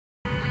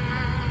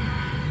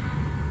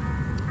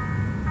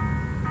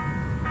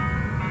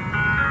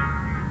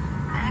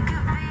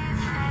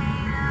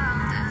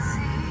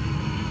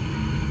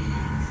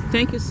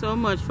Thank you so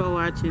much for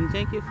watching.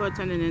 Thank you for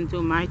tuning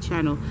into my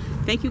channel.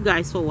 Thank you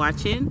guys for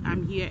watching.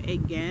 I'm here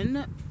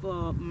again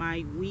for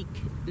my week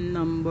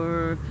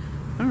number,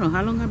 I don't know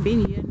how long I've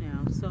been here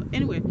now. So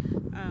anyway,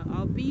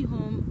 I'll be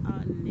home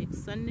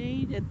next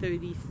Sunday the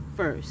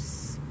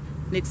 31st.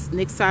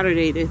 Next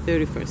Saturday the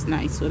 31st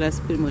night. So that's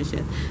pretty much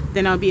it.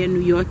 Then I'll be at New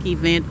York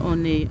event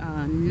on the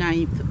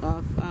 9th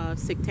of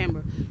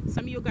September.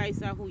 Some of you guys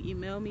who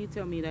email me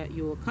tell me that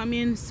you will come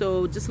in,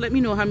 so just let me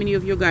know how many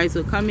of you guys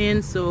will come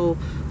in, so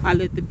I'll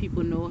let the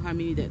people know how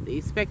many that they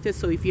expected.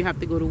 So if you have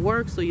to go to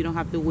work, so you don't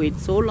have to wait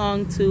so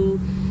long to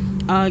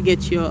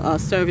get your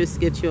service,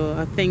 get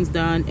your things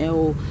done,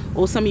 or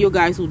some of you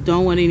guys who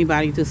don't want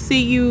anybody to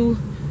see you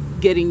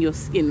getting your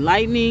skin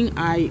lightening.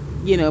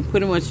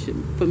 Pretty much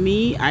for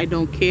me, I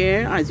don't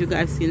care. As you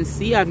guys can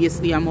see,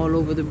 obviously I'm all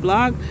over the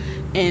blog,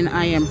 and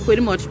I am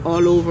pretty much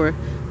all over.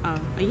 I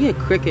hear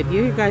cricket.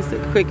 You guys are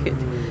cricket.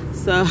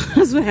 So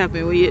that's what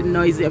happened. We get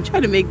noisy. I'm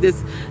trying to make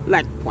this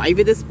like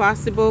private as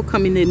possible.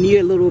 Coming in near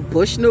a little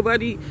bush,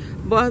 nobody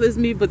bothers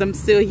me, but I'm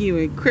still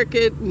hearing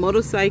cricket,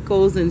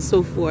 motorcycles, and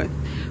so forth.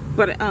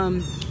 But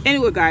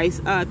anyway,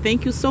 guys,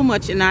 thank you so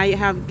much, and I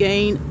have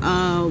gained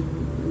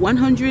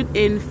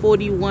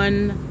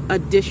 141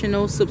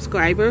 additional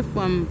subscribers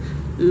from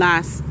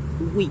last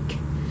week.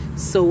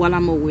 So while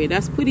I'm away,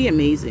 that's pretty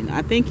amazing.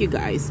 I thank you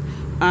guys,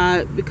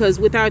 because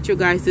without you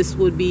guys this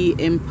would be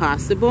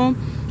impossible.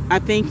 I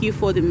thank you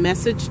for the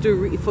message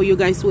for you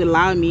guys to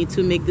allow me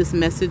to make this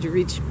message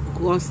reach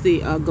across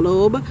the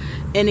globe.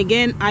 And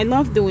again, I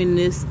love doing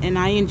this, and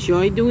I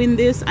enjoy doing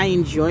this. I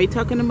enjoy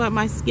talking about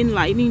my skin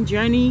lightening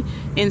journey,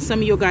 and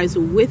some of you guys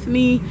are with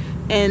me.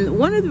 And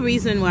one of the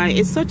reasons why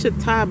it's such a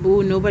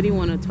taboo, nobody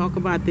want to talk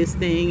about this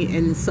thing,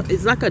 and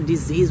it's like a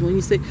disease. When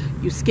you say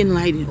you skin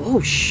lighting, oh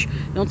shh,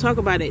 don't talk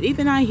about it.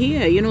 Even I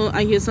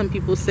hear some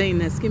people saying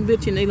that skin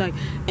bleaching, they like,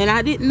 and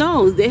I didn't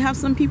know they have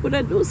some people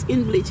that do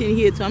skin bleaching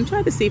here too. I'm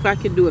trying to see if I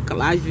can do a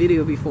collage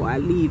video before I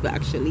leave,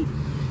 actually.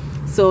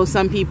 So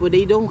some people,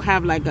 they don't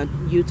have like a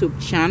YouTube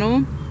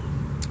channel,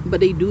 but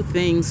they do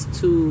things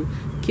to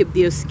keep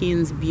their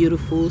skins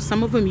beautiful.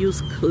 Some of them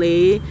use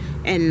clay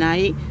at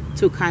night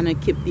to kind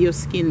of keep their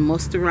skin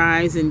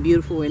moisturized and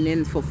beautiful, and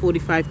then for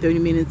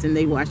 45-30 minutes and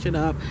they wash it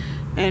up.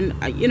 And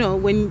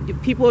when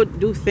people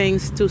do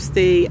things to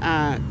stay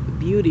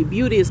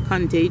beauty is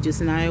contagious,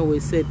 and I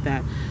always said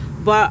that.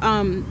 But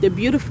the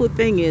beautiful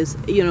thing is,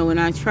 when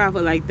I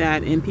travel like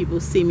that and people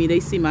see me, they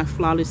see my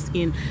flawless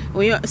skin.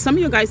 Some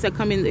of you guys that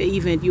come in the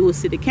event, you will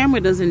see the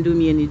camera doesn't do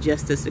me any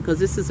justice, because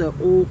this is an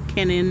old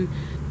Canon,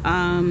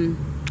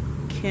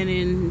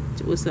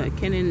 what's that,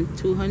 Canon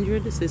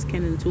 200? It says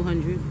Canon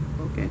 200.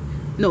 Okay,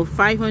 no,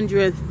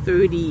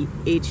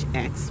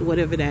 530HX,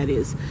 whatever that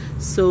is.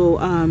 So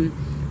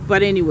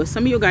but anyway,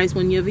 some of you guys,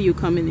 whenever you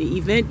come in the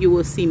event, you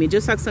will see me,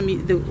 just like some of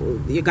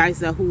you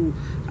guys who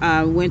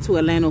went to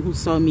Atlanta, who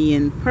saw me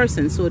in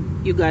person. So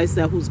you guys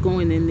who's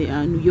going in the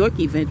New York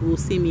event will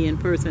see me in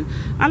person.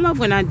 I love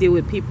when I deal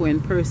with people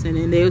in person,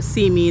 and they'll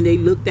see me and they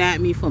looked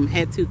at me from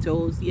head to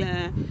toes.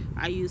 Yeah,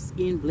 I use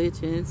skin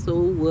bleaching, so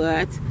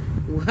what's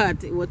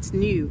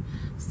new?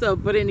 So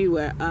but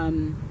anyway,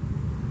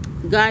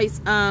 guys,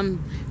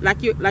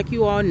 like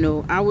you all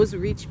know, I was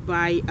reached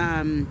by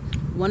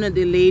one of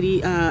the lady,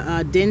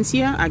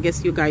 Dencia. I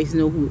guess you guys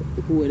know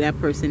who that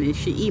person is.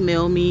 She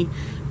emailed me,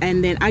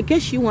 and then I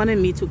guess she wanted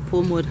me to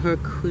promote her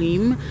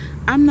cream.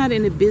 I'm not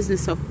in the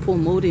business of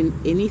promoting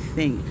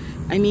anything.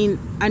 I mean,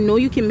 I know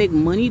you can make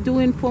money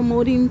doing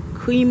promoting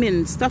cream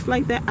and stuff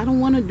like that. I don't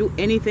want to do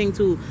anything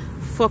to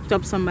fucked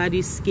up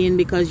somebody's skin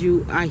because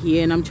you are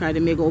here and I'm trying to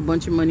make a whole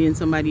bunch of money and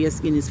somebody's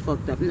skin is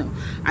fucked up. No,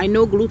 I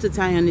know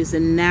glutathione is a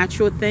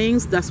natural thing.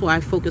 That's why I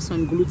focus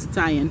on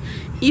glutathione.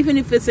 Even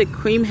if it's a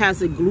cream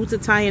has a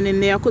glutathione in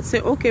there, I could say,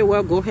 okay,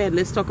 well, go ahead,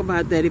 let's talk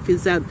about that. If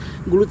it's a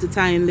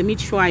glutathione, let me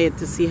try it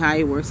to see how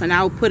it works, and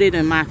I'll put it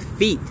on my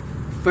feet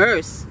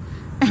first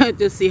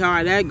to see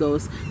how that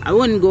goes. I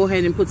wouldn't go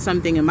ahead and put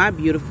something in my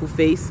beautiful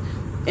face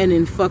and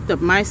then fucked up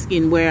my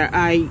skin where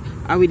I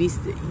already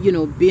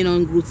been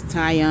on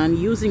glutathione,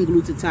 using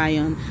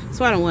glutathione,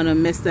 so I don't want to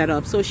mess that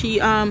up. So she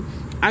I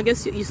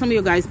guess some of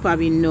you guys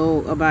probably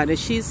know about it.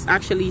 She's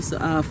actually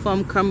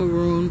from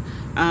Cameroon,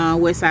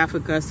 West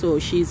Africa, so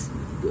she's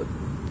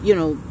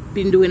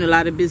been doing a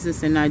lot of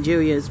business in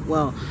Nigeria as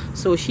well.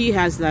 So she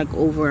has like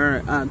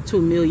over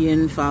 2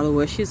 million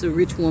followers. She's a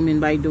rich woman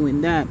by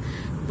doing that.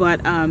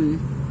 But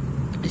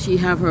she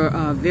have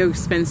her very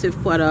expensive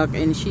product,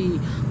 and she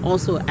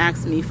also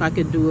asked me if I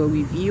could do a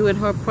review of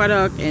her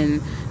product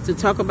and to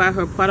talk about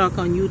her product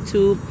on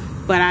YouTube,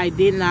 but I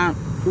did not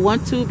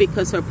want to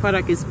because her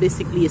product is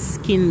basically a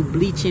skin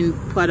bleaching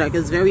product.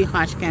 It's very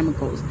harsh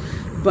chemicals,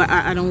 but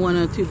I don't want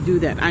her to do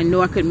that. I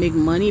know I could make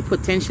money,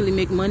 potentially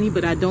make money,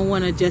 but I don't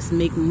want to just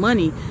make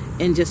money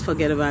and just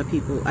forget about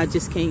people. I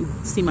just can't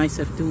see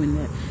myself doing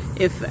that.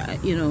 If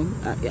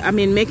I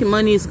mean, making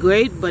money is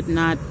great, but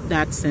not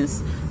that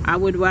sense. I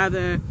would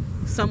rather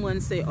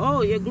someone say,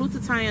 oh, your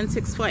glutathione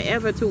takes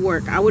forever to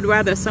work. I would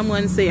rather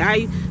someone say,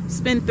 I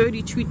spend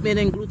 30 treatment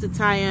in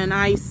glutathione,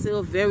 I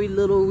still very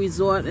little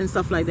result and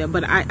stuff like that.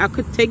 But I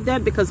could take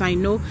that because I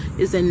know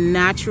it's a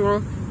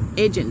natural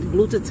agent.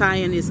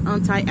 Glutathione is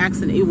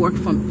antioxidant. It works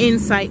from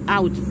inside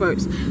out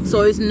first,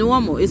 so it's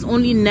normal. It's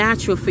only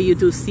natural for you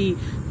to see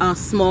a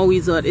small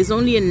result. It's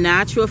only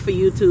natural for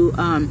you to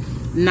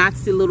not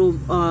see little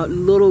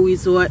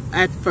result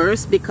at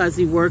first, because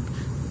it works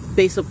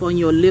based upon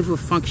your liver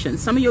function.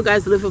 Some of you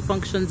guys liver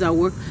functions that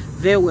work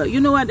very well.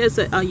 You know what, there's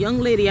a young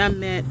lady I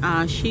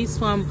met, she's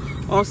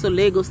from also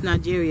Lagos,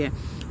 Nigeria,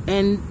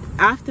 and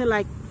after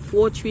like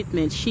 4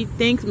 treatments, she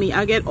thanked me.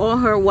 I get all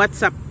her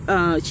WhatsApp,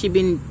 she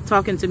been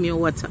talking to me on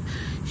WhatsApp.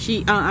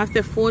 She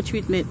after 4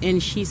 treatment,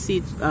 and she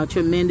sees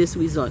tremendous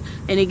result.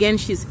 And again,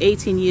 she's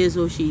 18 years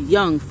old. She's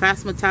young,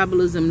 fast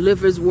metabolism,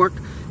 livers work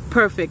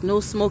perfect, no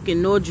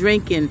smoking, no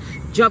drinking,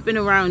 jumping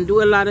around,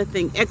 do a lot of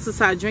things,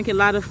 exercise, drink a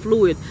lot of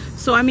fluid.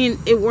 So I mean,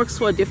 it works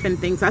for different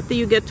things. After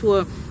you get to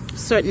a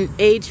certain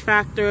age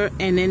factor,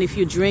 and then if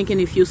you drink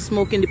and if you're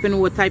smoking, depending on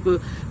what type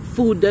of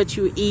food that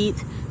you eat,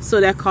 so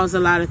that causes a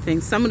lot of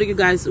things. Some of you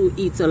guys who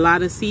eat a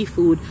lot of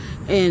seafood,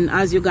 and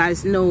as you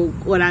guys know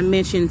what I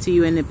mentioned to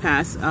you in the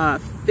past,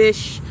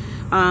 fish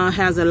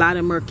has a lot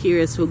of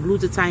mercury, so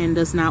glutathione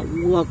does not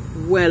work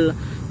well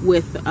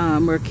with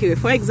mercury.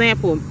 For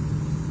example,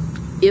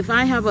 if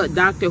I have a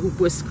doctor who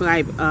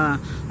prescribe a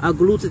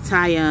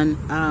glutathione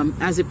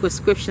as a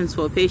prescription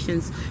for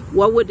patients,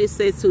 what would they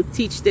say to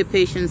teach their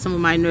patients? Some of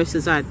my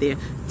nurses out there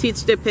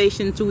teach their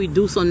patients to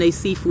reduce on their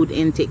seafood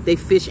intake, their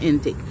fish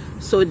intake,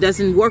 so it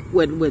doesn't work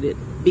with it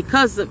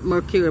because of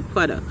mercury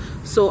product.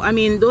 So I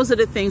mean, those are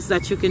the things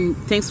that you can,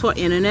 thanks for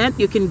internet,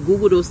 you can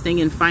Google those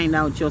things and find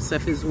out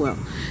yourself as well.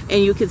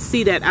 And you can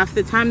see that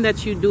after the time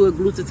that you do a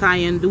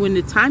glutathione, during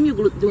the time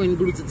you're doing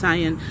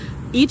glutathione,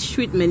 each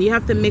treatment, you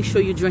have to make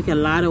sure you drink a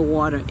lot of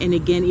water. And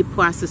again, it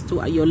processed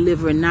to your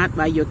liver, not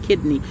by your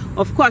kidney.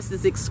 Of course,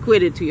 it's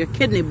excreted to your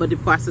kidney, but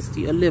it processed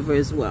to your liver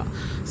as well.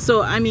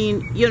 So I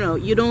mean, you know,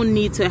 you don't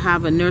need to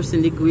have a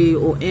nursing degree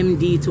or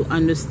MD to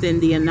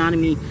understand the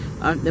anatomy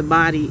of the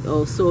body.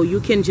 Also, you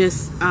can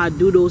just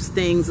do those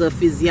things,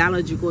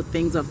 physiological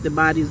things of the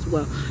body as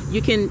well.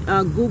 You can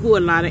Google a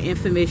lot of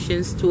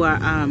information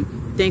to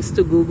thanks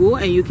to Google,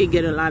 and you can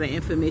get a lot of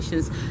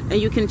information, and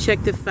you can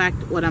check the fact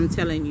what I'm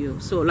telling you.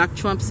 So like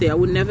Trump said, I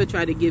would never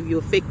try to give you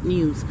fake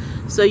news.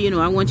 So you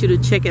know, I want you to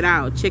check it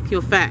out, check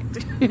your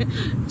fact.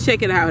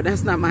 Check it out.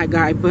 That's not my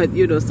guy, but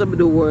you know, some of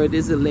the word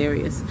is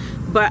hilarious.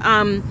 But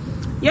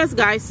yes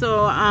guys,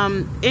 so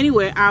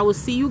anyway, I will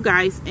see you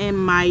guys in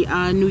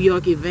my New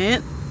York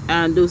event,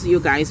 and those of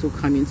you guys who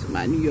come into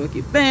my New York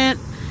event.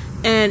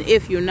 And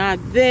if you're not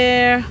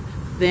there,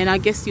 then I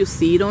guess you'll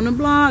see it on the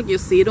blog, you'll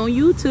see it on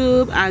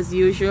YouTube as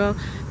usual.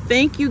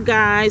 Thank you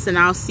guys, and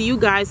I'll see you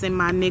guys in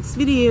my next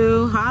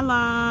video.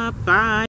 Holla, bye.